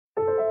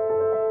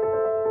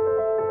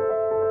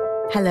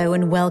Hello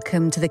and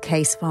welcome to the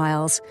Case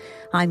Files.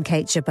 I'm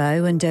Kate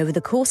Gerbeau, and over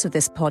the course of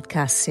this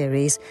podcast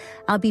series,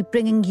 I'll be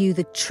bringing you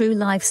the true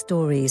life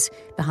stories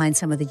behind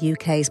some of the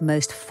UK's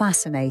most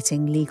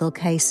fascinating legal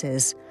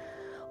cases,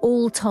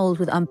 all told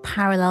with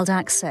unparalleled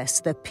access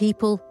to the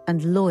people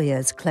and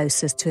lawyers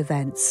closest to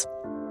events.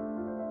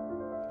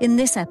 In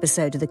this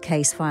episode of the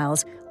Case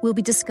Files, we'll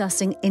be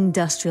discussing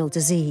industrial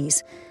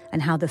disease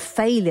and how the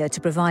failure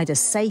to provide a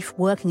safe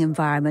working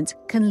environment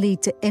can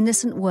lead to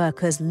innocent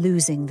workers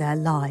losing their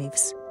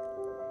lives.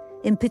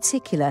 In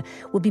particular,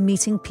 we'll be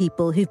meeting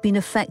people who've been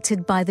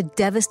affected by the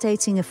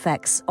devastating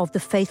effects of the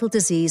fatal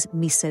disease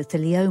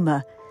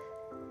mesothelioma.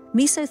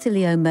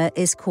 Mesothelioma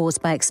is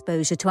caused by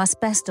exposure to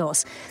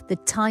asbestos, the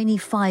tiny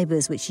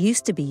fibres which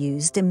used to be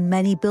used in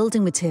many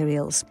building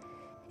materials.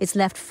 It's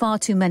left far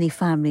too many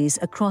families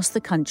across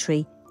the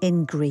country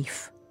in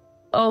grief.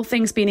 All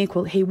things being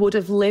equal, he would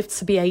have lived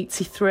to be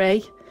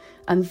 83.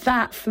 And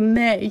that, for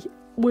me,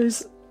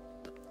 was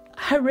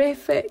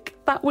horrific.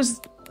 That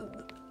was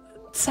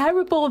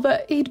terrible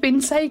that he'd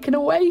been taken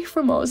away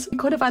from us. We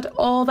could have had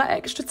all that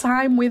extra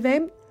time with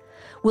him.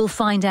 We'll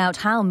find out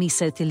how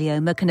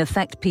mesothelioma can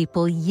affect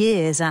people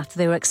years after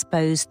they were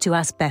exposed to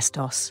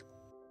asbestos.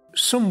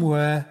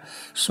 Somewhere,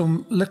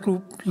 some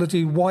little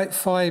bloody white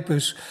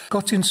fibres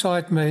got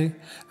inside me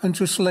and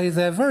just lay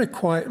there very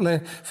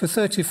quietly for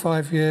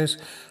 35 years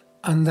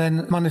and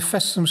then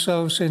manifest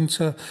themselves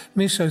into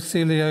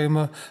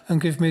mesothelioma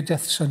and give me a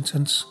death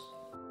sentence.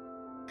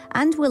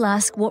 And we'll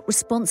ask what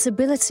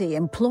responsibility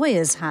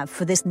employers have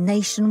for this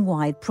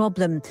nationwide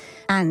problem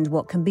and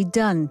what can be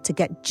done to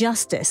get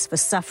justice for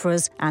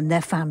sufferers and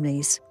their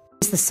families.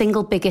 It's the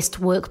single biggest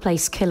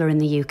workplace killer in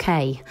the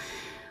UK.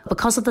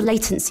 Because of the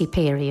latency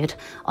period,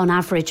 on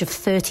average of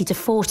 30 to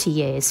 40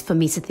 years for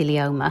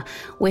mesothelioma,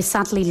 we're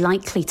sadly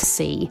likely to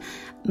see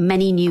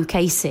many new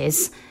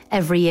cases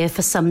every year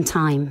for some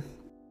time.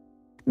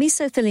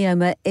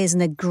 Mesothelioma is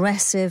an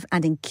aggressive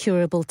and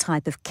incurable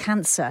type of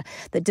cancer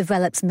that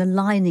develops in the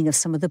lining of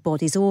some of the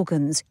body's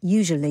organs,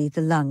 usually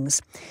the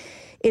lungs.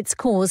 It's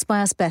caused by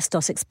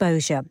asbestos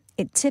exposure.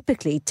 It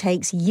typically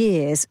takes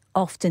years,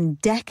 often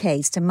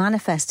decades, to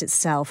manifest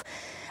itself,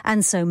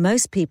 and so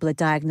most people are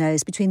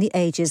diagnosed between the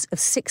ages of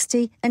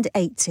 60 and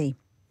 80.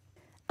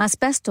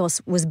 Asbestos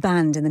was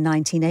banned in the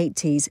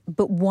 1980s,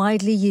 but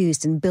widely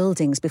used in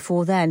buildings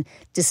before then,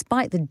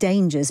 despite the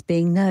dangers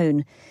being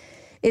known.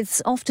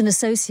 It's often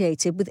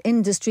associated with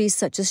industries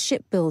such as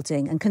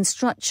shipbuilding and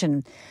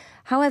construction.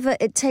 However,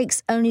 it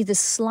takes only the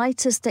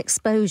slightest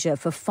exposure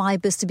for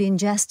fibres to be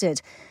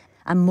ingested,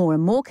 and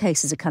more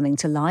cases are coming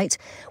to light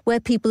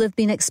where people have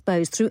been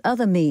exposed through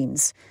other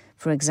means.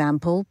 For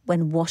example,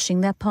 when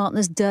washing their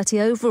partner's dirty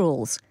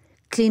overalls,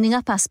 cleaning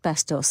up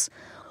asbestos,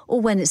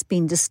 or when it's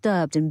been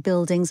disturbed in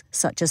buildings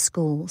such as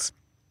schools.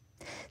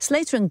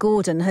 Slater and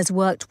Gordon has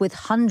worked with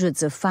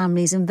hundreds of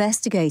families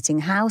investigating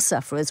how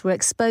sufferers were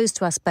exposed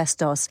to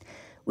asbestos.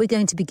 We're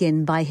going to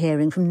begin by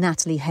hearing from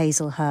Natalie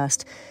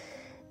Hazelhurst.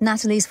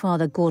 Natalie's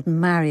father,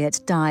 Gordon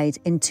Marriott, died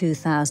in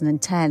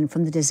 2010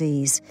 from the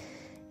disease.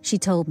 She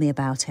told me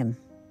about him.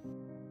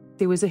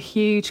 He was a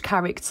huge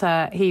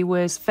character. He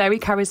was very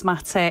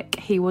charismatic.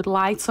 He would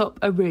light up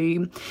a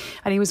room,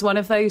 and he was one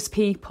of those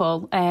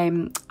people.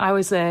 I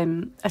was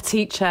a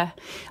teacher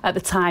at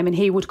the time, and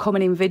he would come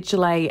and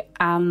invigilate.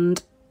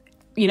 And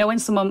you know,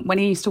 when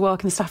he used to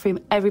walk in the staff room,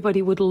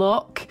 everybody would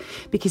look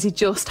because he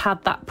just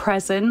had that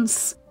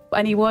presence.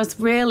 And he was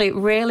really,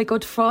 really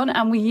good fun.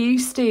 And we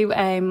used to,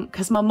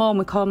 because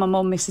we call my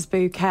mum Mrs.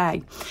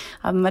 Bouquet.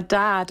 And my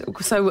dad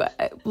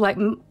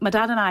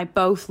and I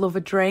both love a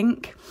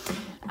drink.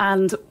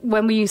 And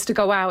when we used to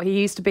go out, he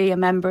used to be a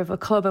member of a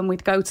club, and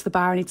we'd go to the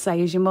bar and he'd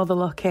say, "Is your mother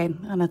looking?"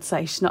 And I'd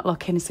say, "She's not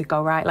looking." He'd say,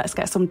 "Go, right, let's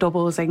get some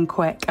doubles in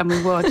quick." And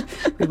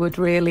we would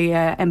really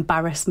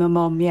embarrass my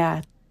mum,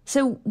 yeah.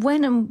 So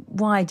when and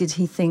why did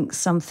he think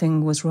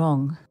something was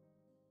wrong?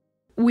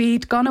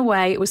 We'd gone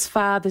away, it was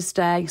Father's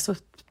Day, so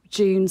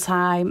June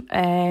time.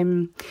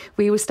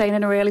 We were staying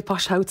in a really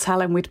posh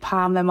hotel, and we'd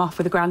palm them off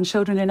with the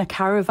grandchildren in a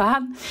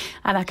caravan.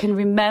 And I can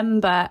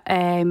remember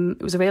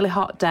it was a really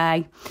hot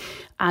day,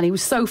 and he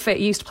was so fit.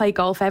 He used to play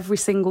golf every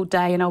single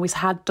day and always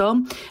had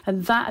done.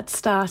 And that had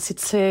started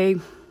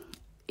to...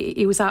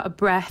 He was out of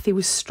breath. He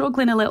was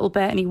struggling a little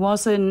bit, and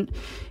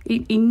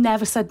he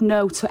never said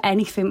no to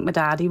anything, my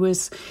dad. He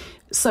was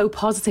so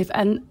positive.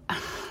 And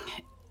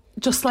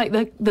just like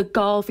the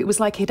golf, it was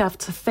like he'd have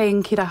to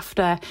think,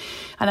 and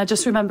I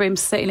just remember him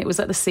sitting, it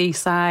was at the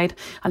seaside,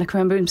 and I can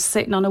remember him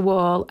sitting on a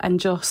wall and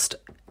just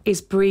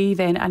his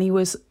breathing, and he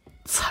was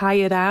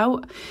tired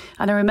out.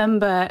 And I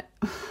remember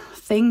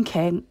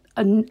thinking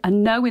and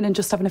knowing and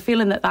just having a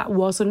feeling that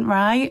wasn't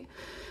right,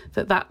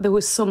 that there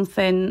was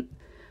something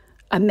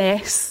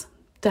amiss,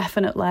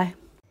 definitely.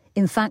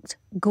 In fact,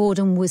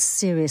 Gordon was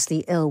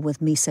seriously ill with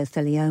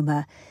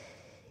mesothelioma.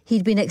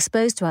 He'd been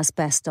exposed to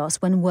asbestos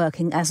when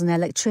working as an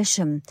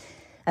electrician.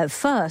 At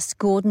first,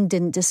 Gordon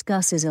didn't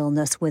discuss his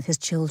illness with his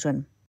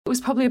children. It was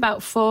probably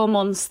about 4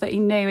 months that he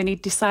knew, and he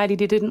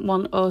decided he didn't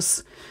want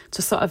us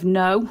to sort of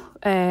know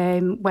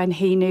when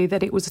he knew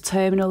that it was a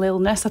terminal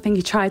illness. I think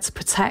he tried to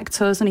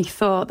protect us, and he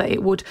thought that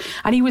it would.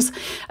 And he was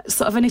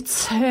sort of an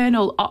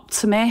eternal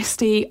optimist.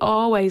 He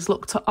always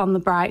looked on the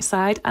bright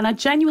side. And I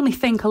genuinely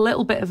think a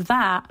little bit of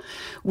that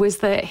was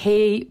that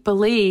he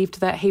believed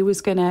that he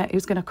was gonna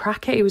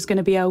crack it. He was going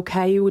to be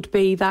okay. He would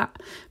be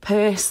that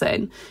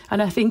person.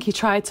 And I think he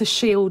tried to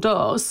shield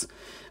us,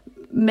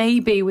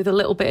 maybe with a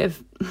little bit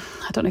of,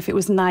 I don't know if it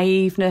was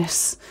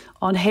naiveness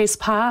on his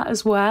part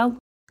as well.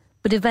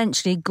 But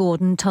eventually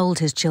Gordon told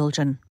his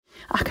children.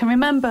 I can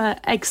remember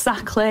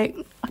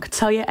exactly, I could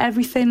tell you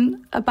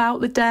everything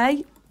about the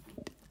day.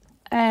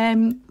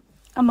 And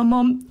my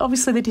mum,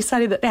 obviously they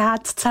decided that they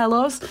had to tell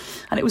us,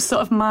 and it was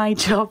sort of my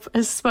job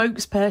as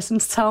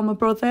spokesperson to tell my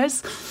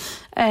brothers.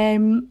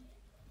 And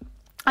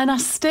I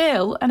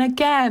still, and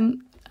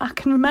again, I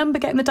can remember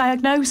getting the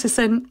diagnosis,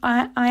 and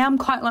I am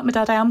quite like my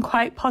dad, I am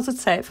quite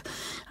positive.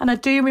 And I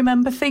do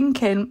remember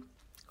thinking,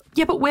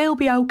 yeah, but we'll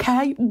be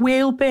okay,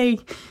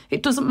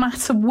 it doesn't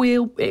matter,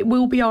 it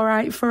will be all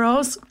right for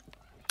us.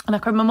 And I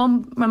can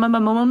remember my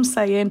mum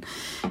saying,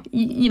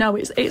 you know,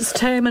 it's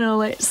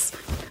terminal,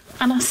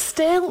 and I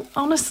still,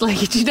 honestly,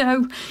 you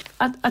know,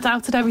 I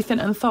doubted everything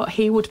and thought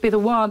he would be the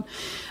one.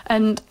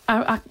 And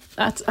I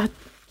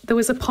there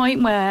was a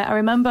point where I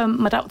remember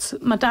my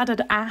dad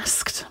had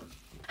asked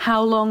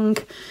how long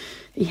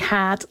he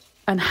had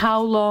and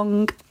how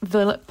long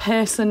the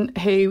person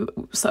who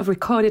sort of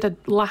recorded had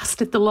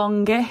lasted the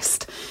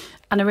longest.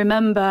 And I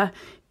remember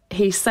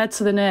he said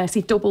to the nurse,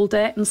 he doubled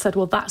it and said,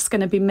 well, that's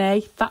going to be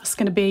me. That's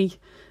going to be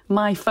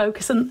my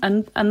focus.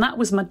 And that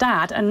was my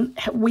dad. And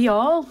we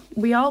all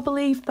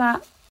believed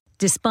that.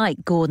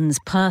 Despite Gordon's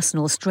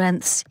personal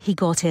strengths, he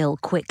got ill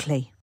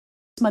quickly.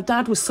 My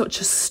dad was such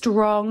a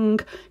strong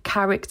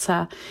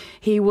character.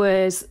 He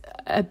was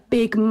a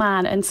big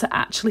man, and to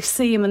actually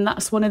see him, and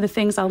that's one of the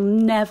things I'll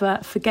never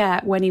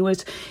forget, when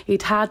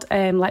he'd had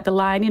like the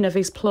lining of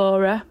his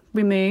pleura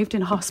removed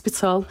in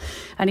hospital,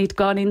 and he'd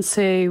gone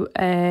into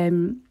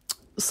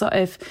sort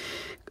of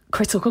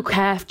critical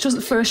care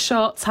just for a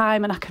short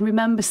time. And I can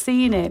remember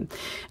seeing him,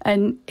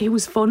 and he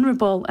was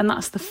vulnerable, and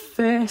that's the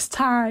first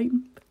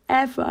time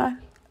ever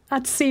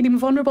I'd seen him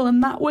vulnerable,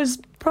 and that was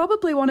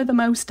probably one of the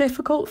most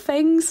difficult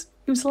things.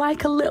 He was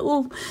like a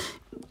little,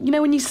 you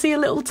know, when you see a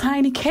little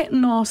tiny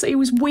kitten, or so he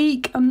was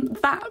weak, and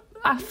that,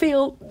 I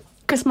feel,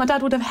 because my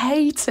dad would have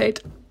hated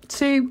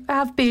to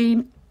have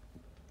been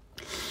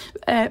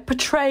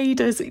portrayed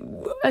as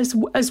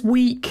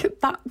weak.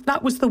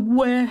 That was the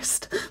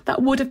worst.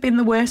 That would have been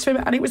the worst for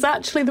him, and it was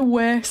actually the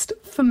worst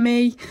for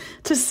me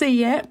to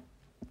see it.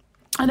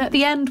 And at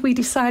the end, we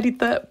decided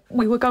that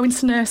we were going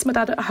to nurse my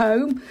dad at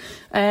home.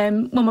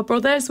 Well, my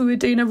brothers, we were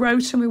doing a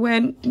rota,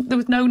 and there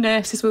was no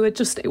nurses.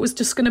 It was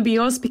just going to be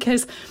us,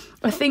 because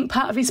I think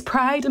part of his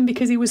pride, and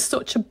because he was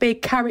such a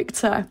big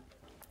character,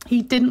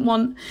 he didn't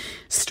want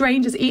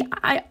strangers.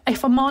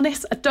 If I'm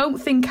honest, I don't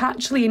think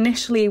actually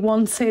initially he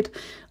wanted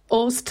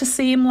us to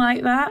see him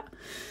like that,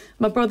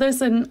 my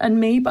brothers and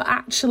me, but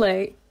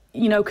actually,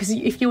 you know, because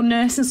if you're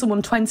nursing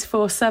someone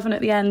 24/7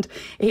 at the end,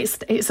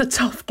 it's a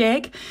tough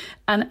gig,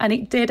 and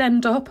it did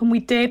end up, and we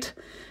did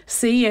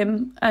see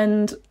him,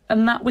 and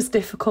that was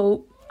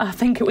difficult. I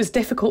think it was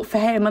difficult for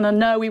him, and I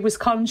know he was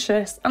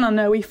conscious, and I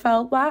know he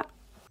felt that.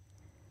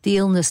 The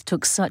illness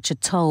took such a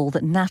toll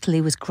that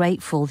Natalie was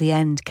grateful the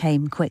end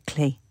came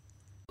quickly.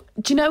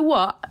 Do you know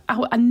what?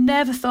 I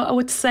never thought I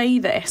would say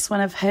this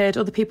when I've heard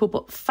other people,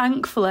 but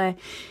thankfully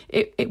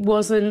it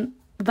wasn't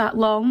that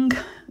long.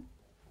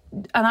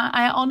 And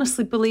I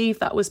honestly believe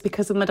that was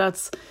because of my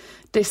dad's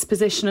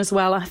disposition as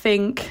well. I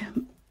think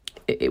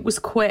it was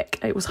quick.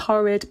 It was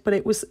horrid, but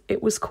it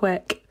was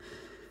quick.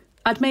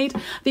 I'd made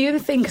the other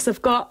thing, because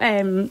I've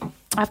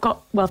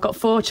got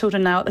 4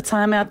 children now. At the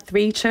time I had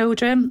 3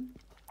 children,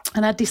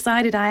 and I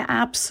decided I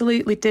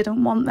absolutely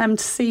didn't want them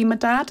to see my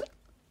dad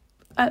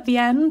at the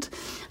end.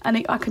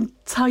 And I can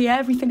tell you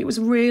everything. It was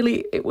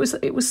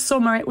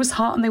summer, it was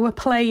hot, and they were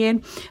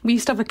playing. We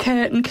used to have a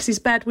curtain because his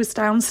bed was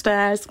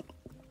downstairs.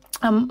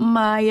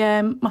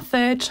 My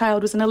third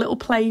child was in a little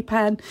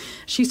playpen.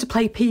 She used to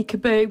play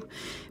peekaboo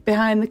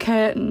behind the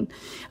curtain,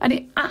 and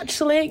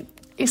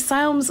it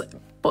sounds,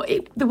 but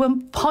there were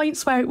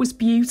points where it was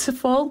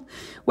beautiful,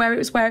 where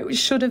it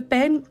should have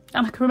been.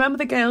 And I can remember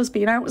the girls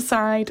being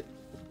outside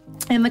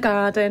in the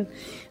garden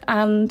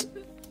and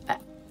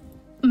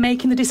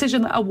making the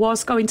decision that I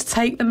was going to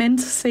take them in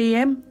to see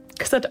him,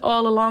 because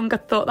all along I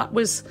thought that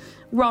was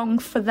wrong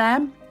for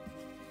them.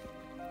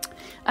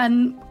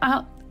 And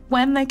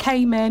when they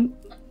came in,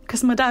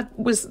 because my dad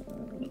was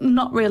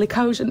not really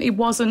cogent, he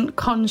wasn't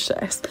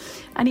conscious,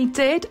 and he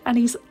did, and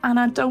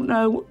I don't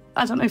know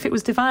if it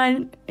was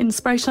divine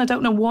inspiration, I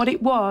don't know what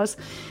it was,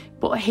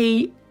 but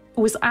he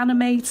was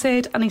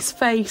animated and his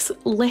face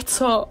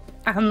lit up,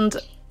 and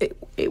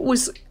it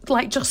was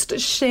like just a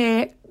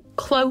sheer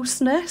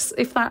closeness,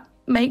 if that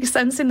makes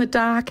sense, in the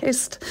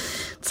darkest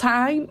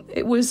time.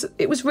 It was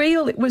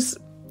real, it was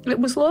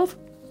love.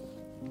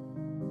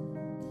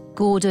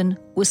 Gordon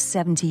was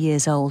 70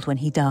 years old when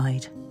he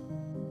died.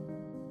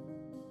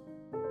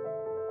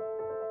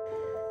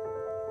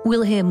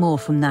 We'll hear more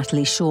from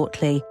Natalie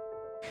shortly.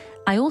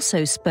 I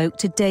also spoke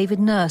to David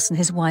Nurse and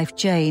his wife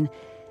Jane.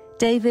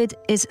 David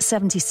is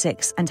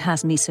 76 and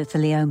has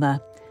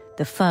mesothelioma.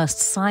 The first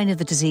sign of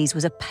the disease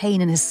was a pain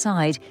in his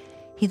side.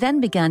 He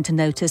then began to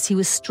notice he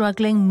was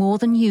struggling more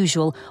than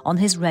usual on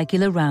his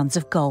regular rounds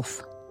of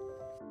golf.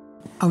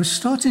 I was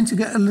starting to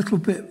get a little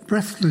bit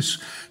breathless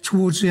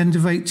towards the end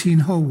of 18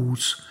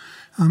 holes.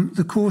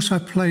 The course I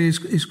play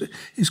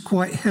is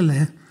quite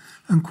hilly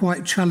and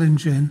quite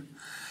challenging.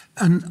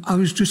 And I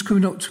was just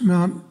coming up to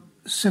my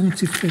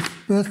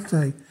 75th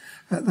birthday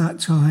at that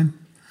time.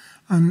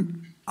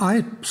 And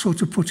I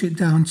sort of put it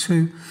down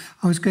to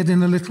I was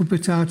getting a little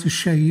bit out of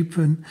shape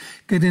and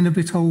getting a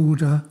bit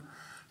older.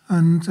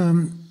 And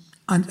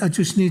I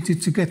just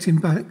needed to get in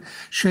back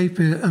shape.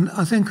 And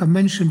I think I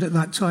mentioned at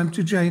that time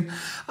to Jane,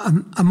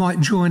 I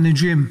might join a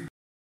gym.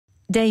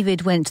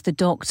 David went to the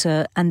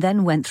doctor and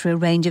then went through a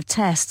range of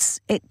tests.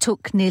 It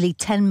took nearly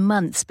 10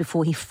 months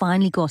before he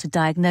finally got a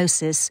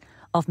diagnosis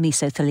of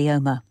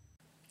mesothelioma.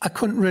 I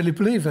couldn't really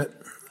believe it.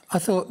 I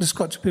thought there's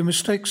got to be a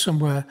mistake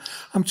somewhere.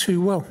 I'm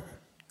too well.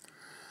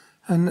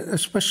 And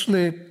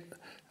especially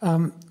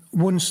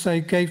once they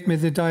gave me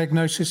the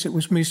diagnosis, it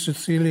was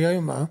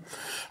mesothelioma,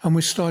 and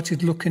we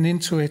started looking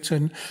into it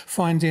and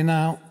finding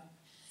out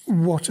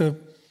what a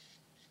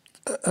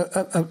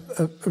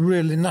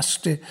really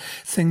nasty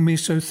thing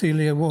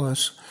mesothelia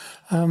was.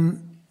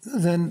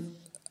 Then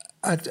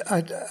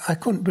I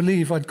couldn't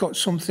believe I'd got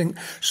something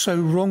so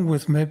wrong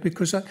with me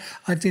because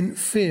I didn't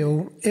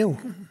feel ill.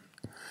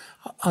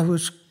 I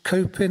was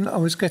coping, I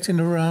was getting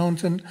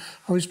around, and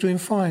I was doing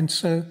fine.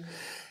 So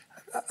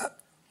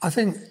I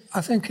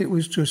think it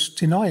was just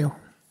denial.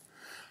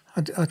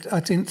 I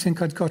didn't think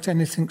I'd got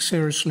anything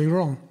seriously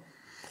wrong.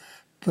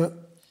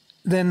 But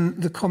then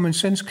the common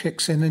sense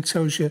kicks in and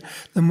tells you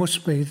there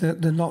must be,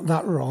 that they're not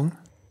that wrong.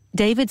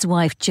 David's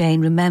wife Jane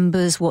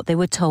remembers what they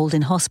were told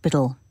in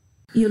hospital.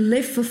 You'll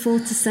live for 4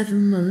 to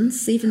 7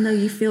 months, even though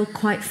you feel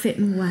quite fit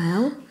and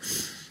well.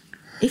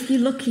 If you're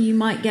lucky, you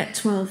might get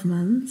 12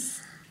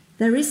 months.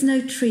 There is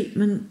no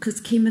treatment because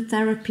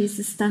chemotherapy is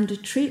the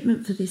standard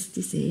treatment for this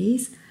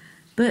disease.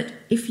 But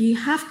if you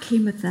have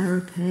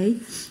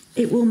chemotherapy,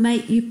 it will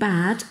make you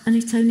bad and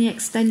it only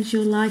extends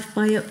your life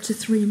by up to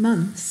 3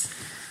 months.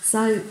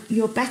 So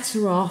you're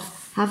better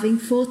off having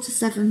 4 to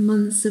 7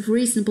 months of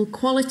reasonable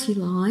quality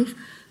life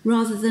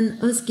rather than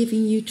us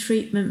giving you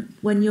treatment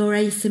when you're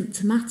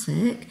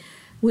asymptomatic,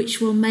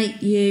 which will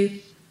make you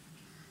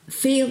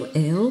feel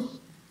ill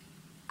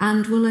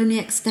and will only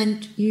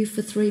extend you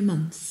for 3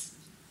 months.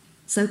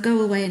 So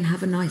go away and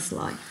have a nice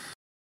life.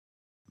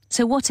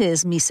 So what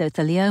is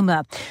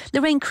mesothelioma?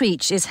 Lorraine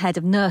Creech is head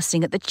of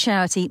nursing at the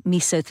charity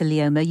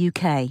Mesothelioma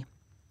UK.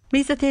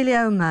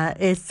 Mesothelioma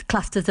is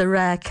classed as a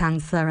rare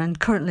cancer, and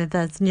currently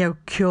there's no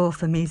cure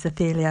for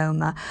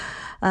mesothelioma.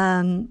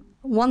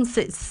 Once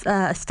it's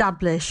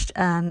established,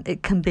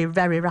 it can be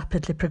very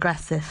rapidly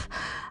progressive.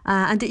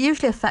 And it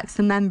usually affects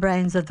the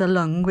membranes of the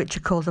lung, which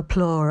are called the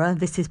pleura.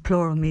 This is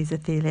pleural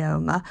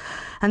mesothelioma,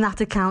 and that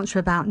accounts for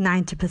about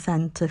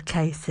 90% of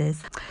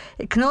cases.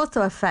 It can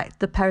also affect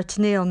the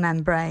peritoneal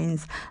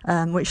membranes,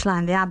 which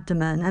line the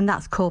abdomen, and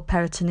that's called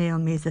peritoneal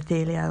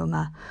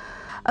mesothelioma.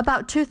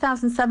 About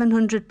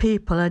 2,700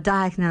 people are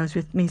diagnosed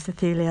with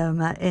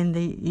mesothelioma in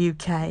the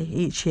UK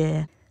each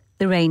year.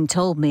 Lorraine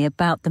told me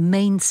about the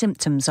main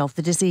symptoms of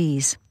the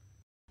disease.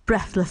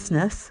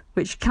 Breathlessness,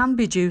 which can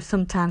be due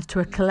sometimes to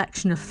a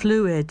collection of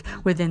fluid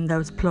within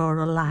those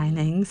pleural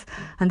linings,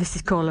 and this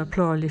is called a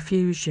pleural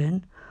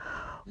effusion,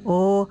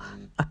 or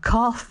a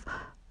cough,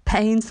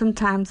 pain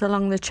sometimes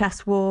along the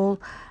chest wall,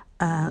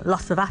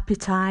 loss of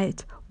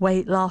appetite,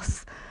 weight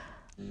loss,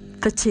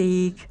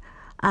 fatigue,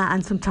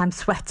 and sometimes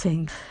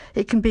sweating.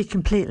 It can be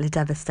completely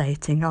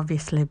devastating,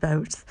 obviously,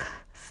 both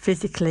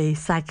physically,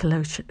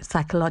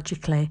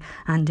 psychologically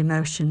and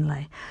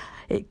emotionally.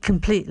 It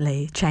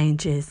completely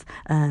changes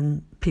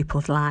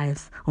people's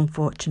lives,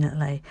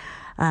 unfortunately.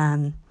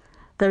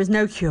 There is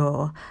no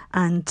cure,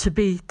 and to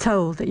be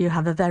told that you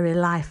have a very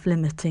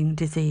life-limiting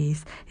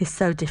disease is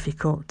so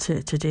difficult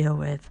to deal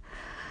with.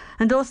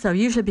 And also,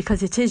 usually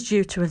because it is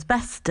due to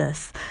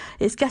asbestos,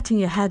 it's getting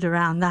your head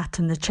around that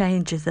and the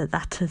changes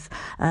that has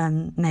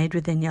made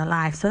within your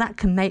life. So that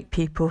can make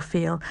people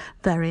feel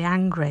very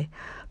angry,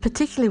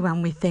 particularly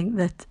when we think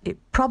that it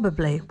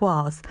probably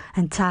was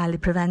entirely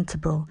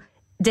preventable.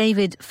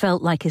 David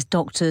felt like his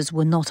doctors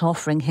were not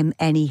offering him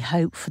any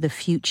hope for the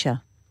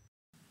future.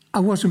 I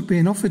wasn't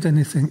being offered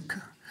anything.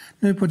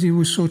 Nobody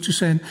was sort of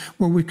saying,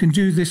 well, we can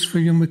do this for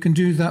you and we can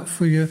do that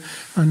for you,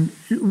 and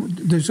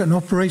there's an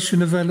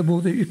operation available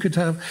that you could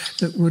have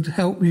that would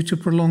help you to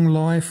prolong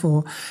life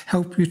or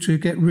help you to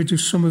get rid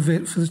of some of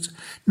it.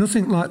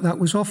 Nothing like that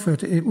was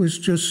offered. It was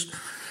just,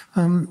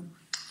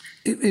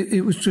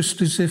 it was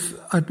just as if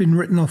I'd been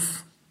written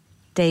off.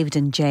 David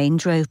and Jane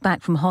drove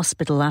back from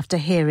hospital after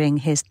hearing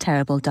his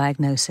terrible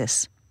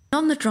diagnosis.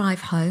 On the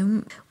drive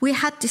home, we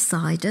had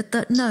decided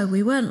that no,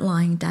 we weren't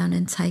lying down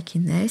and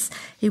taking this.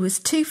 He was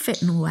too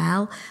fit and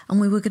well,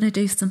 and we were going to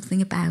do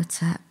something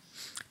about it.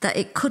 That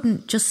it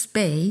couldn't just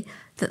be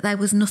that there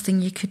was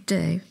nothing you could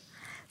do.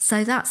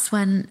 So that's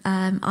when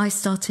I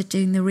started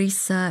doing the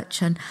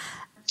research, and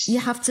you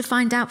have to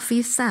find out for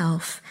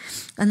yourself.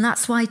 And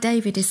that's why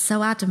David is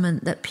so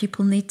adamant that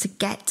people need to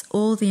get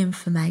all the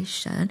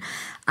information.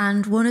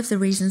 And one of the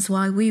reasons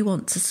why we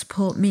want to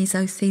support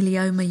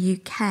Mesothelioma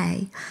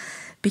UK,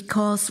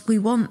 because we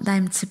want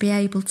them to be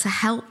able to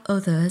help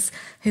others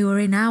who are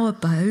in our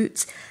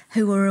boat,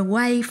 who are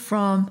away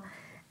from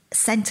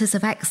centres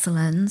of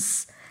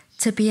excellence,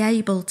 to be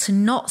able to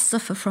not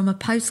suffer from a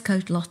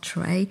postcode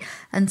lottery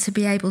and to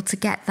be able to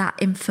get that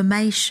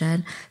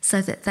information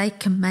so that they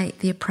can make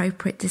the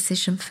appropriate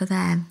decision for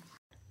them.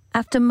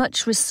 After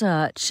much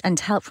research and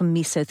help from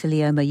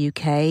Mesothelioma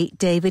UK,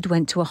 David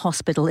went to a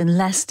hospital in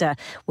Leicester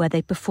where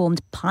they performed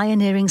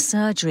pioneering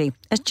surgery,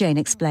 as Jane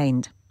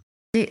explained.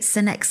 It's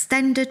an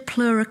extended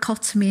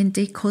pleurocotomy and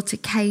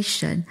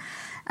decortication,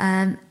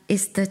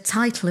 is the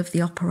title of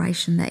the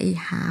operation that he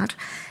had.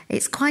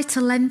 It's quite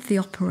a lengthy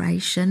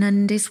operation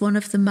and is one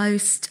of the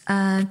most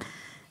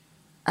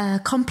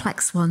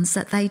complex ones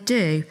that they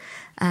do.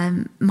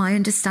 My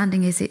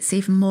understanding is it's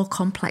even more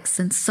complex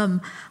than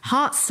some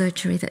heart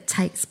surgery that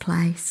takes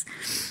place.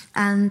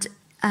 And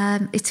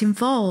it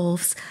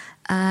involves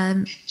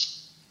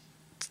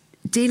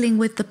dealing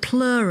with the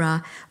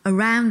pleura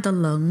around the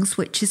lungs,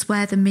 which is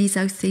where the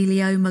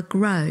mesothelioma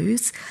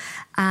grows,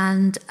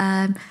 and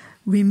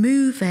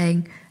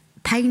removing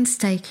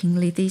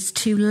painstakingly these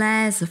two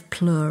layers of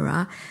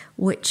pleura,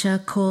 which are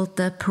called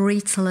the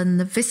parietal and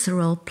the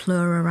visceral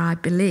pleura, I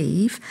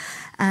believe,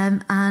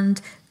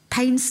 and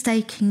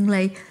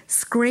painstakingly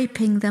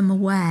scraping them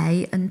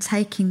away and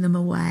taking them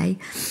away,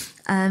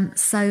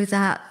 so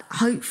that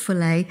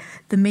hopefully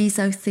the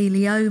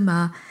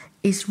mesothelioma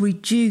is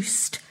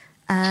reduced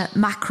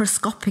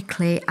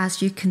macroscopically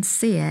as you can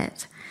see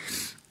it.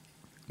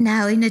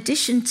 Now, in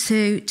addition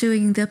to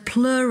doing the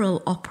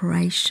pleural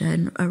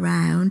operation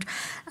around,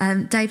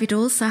 David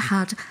also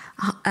had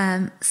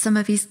some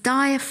of his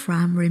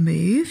diaphragm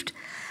removed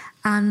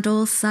and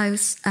also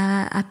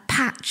a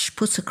patch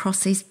put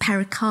across his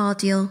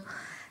pericardium,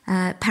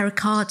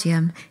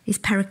 his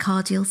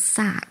pericardial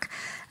sac.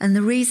 And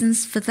the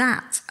reasons for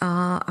that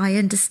are, I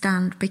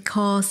understand,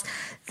 because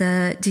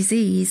the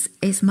disease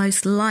is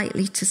most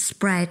likely to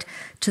spread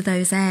to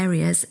those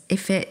areas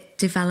if it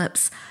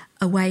develops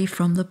away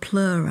from the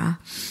pleura.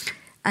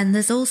 And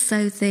there's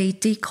also the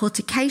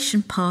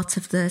decortication part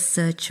of the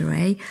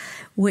surgery,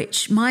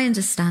 which my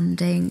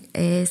understanding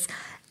is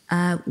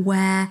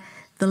where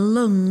the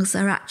lungs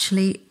are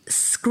actually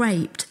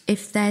scraped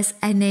if there's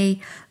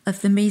any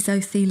of the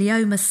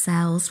mesothelioma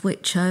cells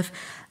which have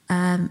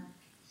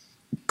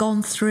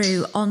gone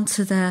through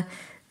onto the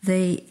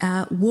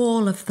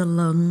wall of the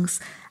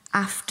lungs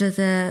after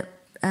the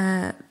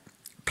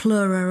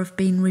pleura have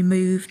been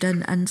removed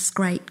and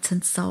scraped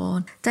and so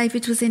on.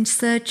 David was in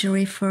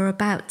surgery for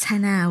about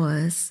 10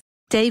 hours.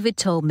 David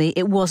told me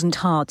it wasn't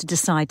hard to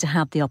decide to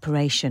have the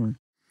operation.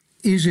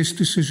 Easiest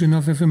decision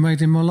I've ever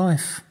made in my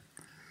life.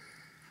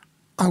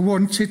 I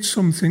wanted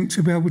something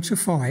to be able to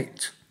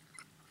fight.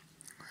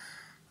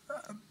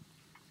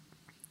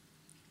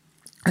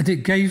 And it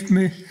gave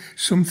me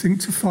something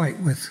to fight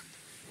with.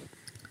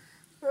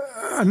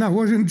 And I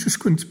wasn't just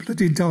going to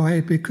bloody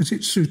die because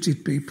it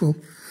suited people.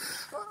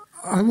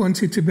 I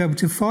wanted to be able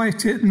to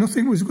fight it.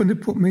 Nothing was going to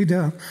put me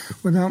down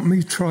without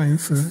me trying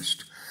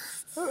first.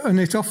 And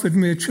it offered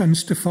me a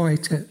chance to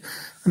fight it.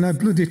 And I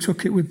bloody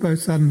took it with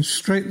both hands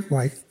straight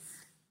away.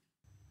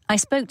 I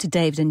spoke to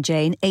David and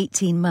Jane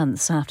 18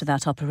 months after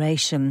that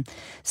operation,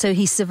 so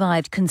he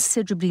survived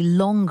considerably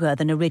longer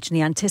than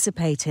originally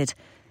anticipated.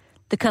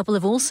 The couple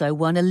have also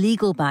won a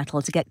legal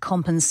battle to get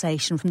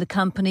compensation from the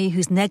company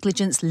whose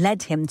negligence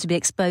led him to be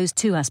exposed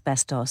to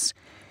asbestos.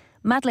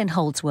 Madelene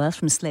Holdsworth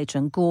from Slater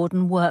and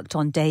Gordon worked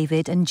on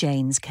David and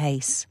Jane's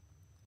case.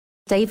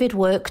 David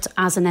worked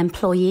as an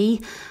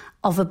employee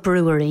of a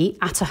brewery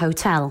at a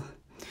hotel.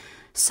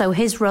 So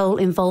his role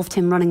involved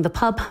him running the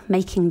pub,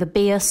 making the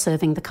beer,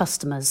 serving the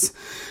customers.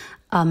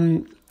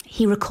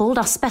 He recalled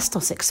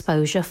asbestos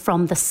exposure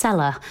from the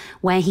cellar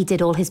where he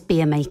did all his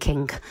beer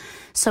making.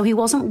 So he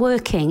wasn't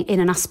working in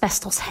an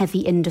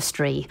asbestos-heavy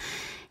industry.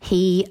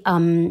 He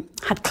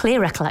had clear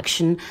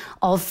recollection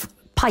of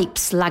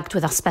pipes lagged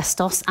with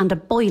asbestos and a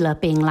boiler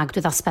being lagged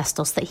with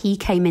asbestos that he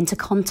came into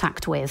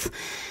contact with.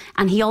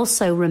 And he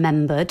also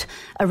remembered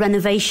a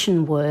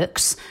renovation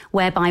works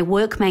whereby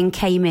workmen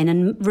came in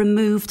and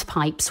removed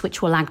pipes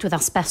which were lagged with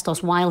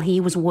asbestos while he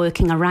was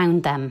working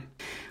around them.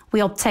 We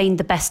obtained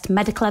the best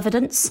medical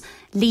evidence,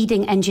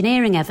 leading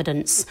engineering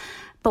evidence.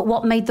 But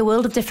what made the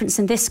world of difference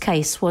in this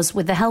case was,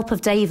 with the help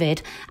of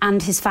David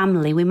and his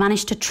family, we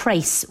managed to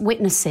trace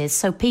witnesses,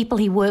 so people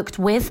he worked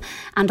with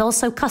and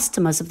also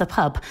customers of the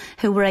pub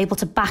who were able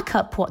to back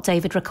up what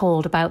David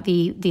recalled about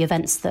the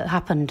events that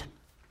happened.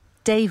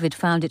 David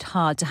found it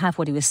hard to have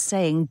what he was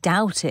saying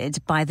doubted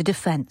by the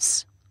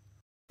defence.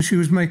 She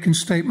was making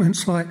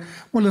statements like,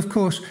 well, of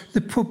course,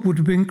 the pub would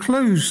have been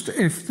closed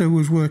if there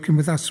was working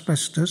with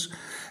asbestos.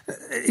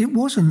 It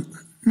wasn't.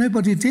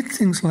 Nobody did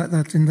things like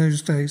that in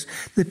those days.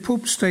 The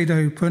pub stayed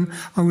open.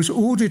 I was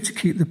ordered to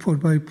keep the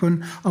pub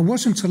open. I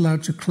wasn't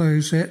allowed to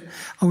close it.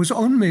 I was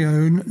on my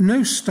own,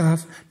 no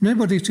staff,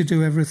 nobody to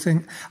do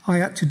everything. I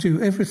had to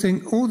do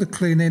everything, all the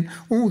cleaning,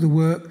 all the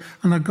work,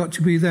 and I got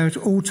to be there at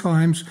all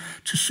times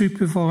to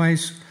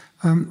supervise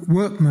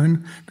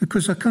workmen,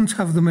 because I couldn't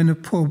have them in a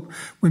pub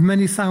with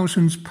many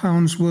thousands of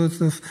pounds worth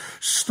of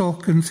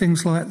stock and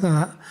things like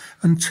that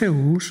and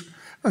tills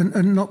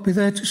and not be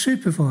there to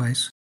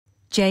supervise.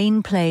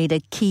 Jane played a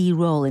key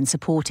role in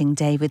supporting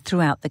David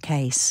throughout the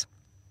case.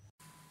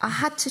 I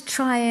had to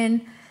try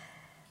and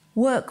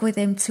work with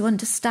him to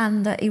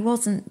understand that he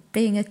wasn't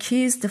being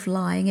accused of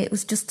lying, it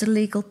was just a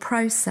legal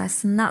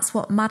process, and that's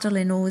what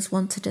Madelene always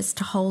wanted us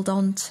to hold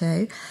on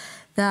to,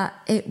 that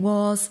it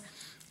was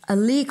a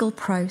legal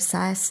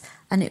process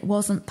and it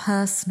wasn't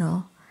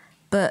personal.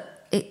 But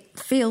it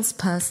feels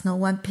personal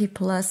when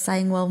people are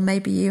saying, well,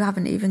 maybe you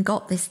haven't even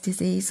got this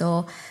disease,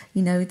 or,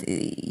 you know,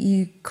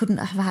 you couldn't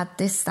have had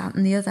this, that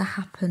and the other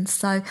happen.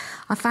 So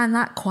I found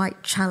that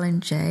quite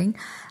challenging.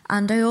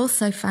 And I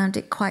also found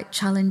it quite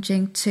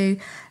challenging to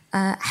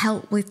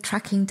help with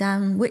tracking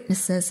down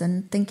witnesses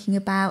and thinking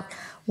about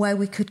where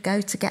we could go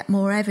to get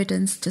more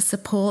evidence to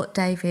support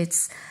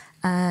David's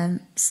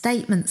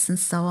statements and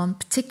so on,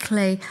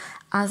 particularly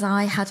as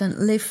I hadn't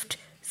lived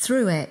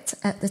through it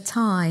at the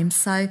time.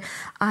 So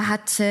I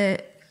had to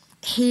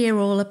hear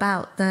all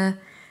about the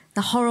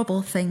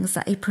horrible things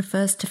that he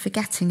prefers to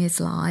forget in his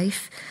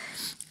life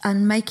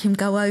and make him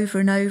go over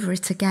and over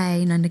it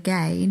again and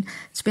again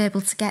to be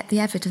able to get the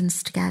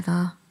evidence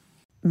together.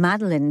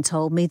 Madelene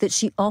told me that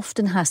she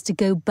often has to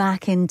go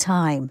back in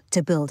time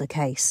to build a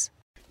case.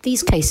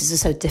 These cases are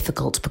so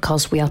difficult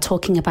because we are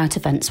talking about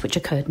events which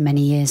occurred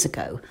many years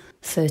ago,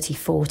 30,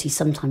 40,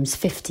 sometimes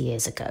 50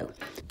 years ago.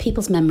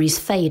 People's memories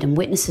fade and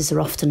witnesses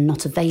are often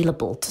not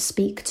available to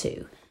speak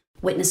to.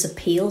 Witness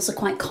appeals are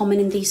quite common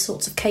in these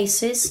sorts of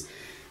cases.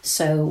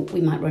 So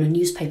we might run a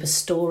newspaper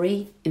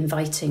story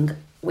inviting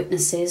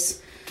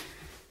witnesses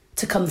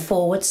to come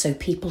forward, so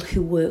people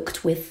who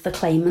worked with the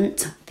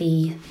claimant,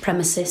 the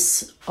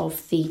premises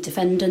of the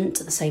defendant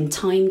at the same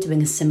time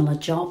doing a similar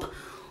job,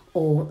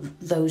 or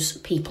those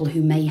people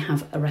who may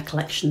have a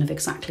recollection of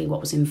exactly what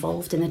was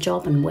involved in the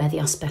job and where the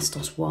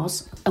asbestos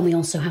was. And we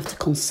also have to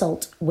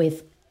consult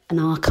with an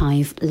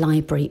archive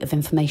library of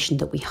information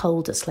that we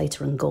hold at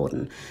Slater and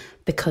Gordon,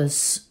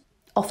 because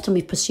often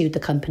we've pursued the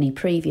company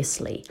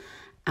previously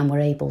and we're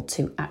able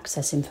to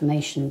access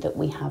information that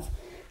we have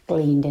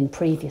gleaned in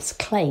previous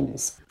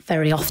claims.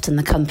 Very often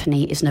the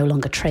company is no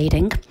longer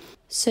trading.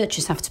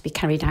 Searches have to be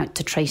carried out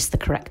to trace the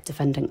correct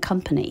defendant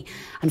company,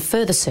 and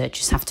further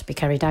searches have to be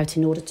carried out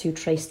in order to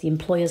trace the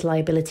employer's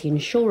liability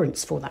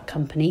insurance for that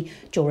company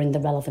during the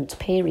relevant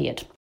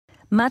period.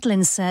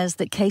 Madelene says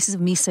that cases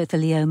of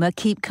mesothelioma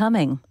keep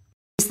coming.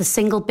 It's the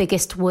single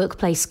biggest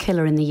workplace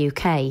killer in the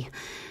UK.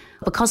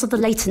 Because of the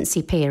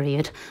latency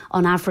period,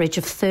 on average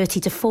of 30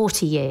 to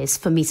 40 years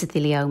for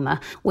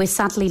mesothelioma, we're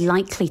sadly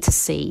likely to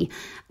see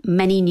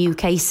many new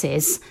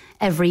cases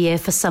every year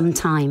for some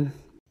time.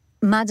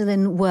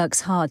 Madelene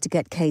works hard to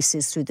get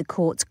cases through the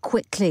courts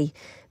quickly,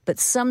 but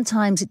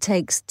sometimes it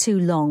takes too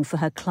long for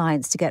her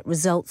clients to get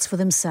results for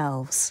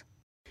themselves.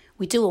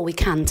 We do all we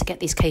can to get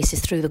these cases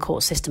through the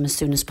court system as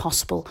soon as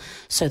possible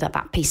so that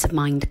that peace of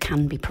mind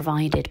can be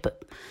provided.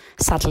 But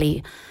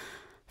sadly,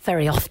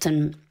 very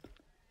often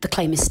the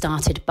claim is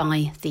started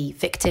by the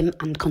victim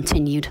and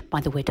continued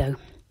by the widow.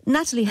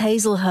 Natalie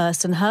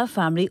Hazelhurst and her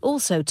family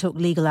also took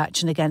legal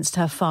action against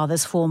her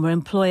father's former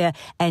employer,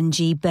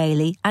 N.G.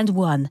 Bailey, and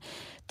won.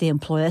 The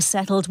employer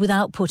settled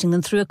without putting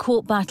them through a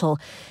court battle.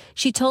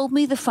 She told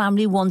me the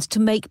family wants to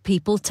make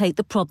people take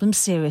the problem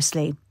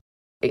seriously.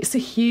 It's a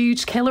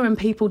huge killer and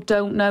people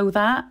don't know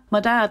that. My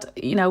dad,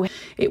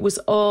 it was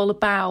all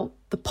about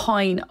the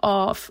point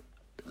of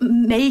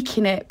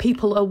making it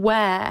people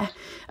aware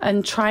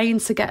and trying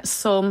to get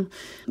some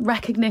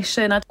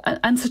recognition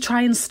and to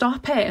try and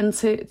stop it.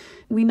 And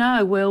we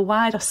know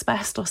worldwide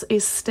asbestos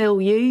is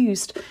still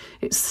used.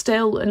 It's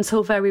still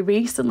until very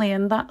recently,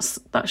 and that's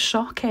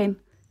shocking.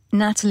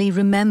 Natalie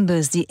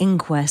remembers the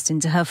inquest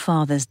into her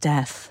father's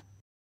death.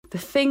 The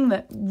thing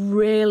that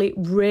really,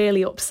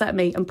 really upset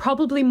me, and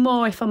probably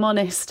more if I'm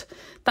honest,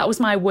 that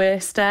was my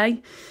worst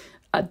day.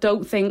 I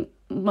don't think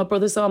my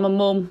brothers or my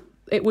mum,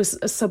 it was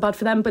so bad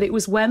for them, but it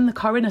was when the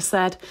coroner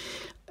said,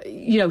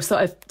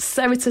 sort of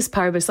ceteris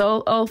paribus,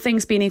 all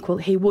things being equal,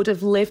 he would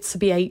have lived to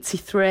be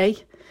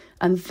 83.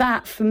 And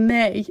that for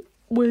me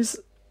was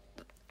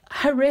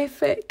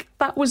horrific.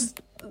 That was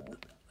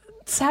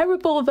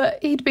terrible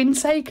that he'd been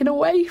taken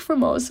away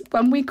from us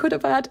when we could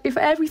have had, if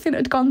everything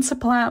had gone to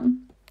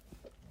plan,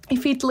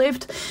 if he'd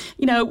lived,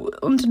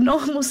 under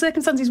normal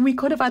circumstances, we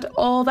could have had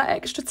all that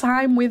extra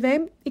time with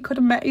him. He could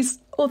have met his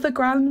other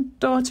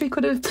granddaughter. He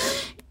could have,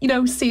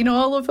 seen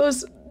all of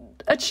us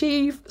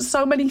achieve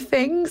so many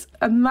things,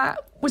 and that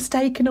was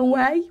taken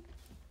away.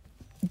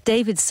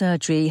 David's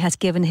surgery has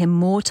given him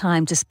more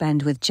time to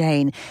spend with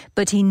Jane,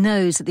 but he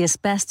knows that the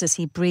asbestos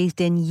he breathed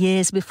in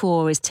years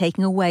before is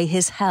taking away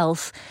his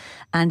health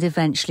and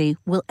eventually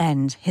will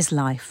end his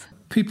life.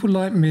 People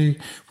like me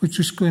were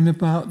just going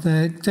about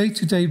their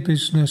day-to-day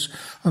business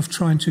of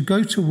trying to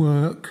go to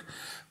work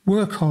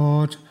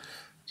hard,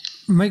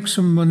 make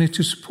some money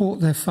to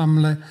support their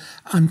family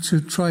and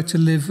to try to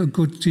live a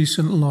good,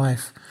 decent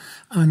life.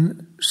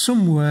 And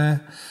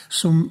somewhere,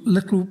 some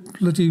little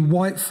bloody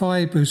white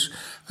fibres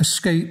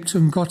escaped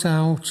and got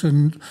out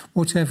and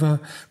whatever,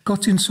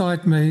 got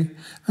inside me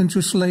and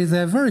just lay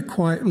there very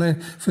quietly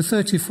for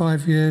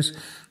 35 years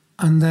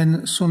and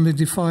then suddenly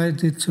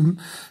decided to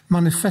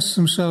manifest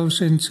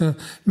themselves into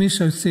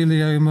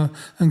mesothelioma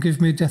and give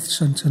me a death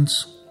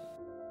sentence.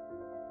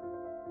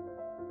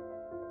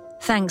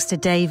 Thanks to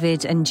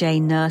David and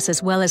Jane Nurse,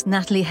 as well as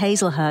Natalie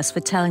Hazelhurst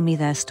for telling me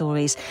their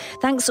stories.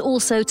 Thanks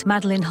also to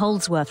Madelene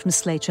Holdsworth from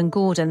Slater and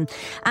Gordon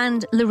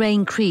and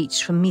Lorraine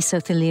Creech from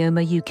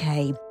Mesothelioma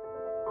UK.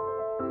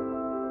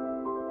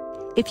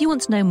 If you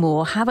want to know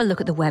more, have a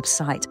look at the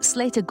website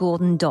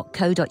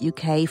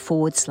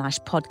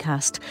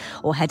slatergordon.co.uk/podcast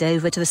or head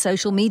over to the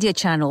social media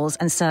channels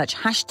and search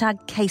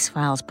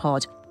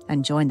 #CaseFilesPod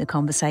and join the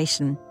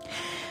conversation.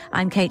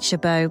 I'm Kate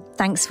Gerbeau.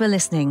 Thanks for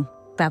listening.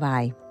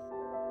 Bye-bye.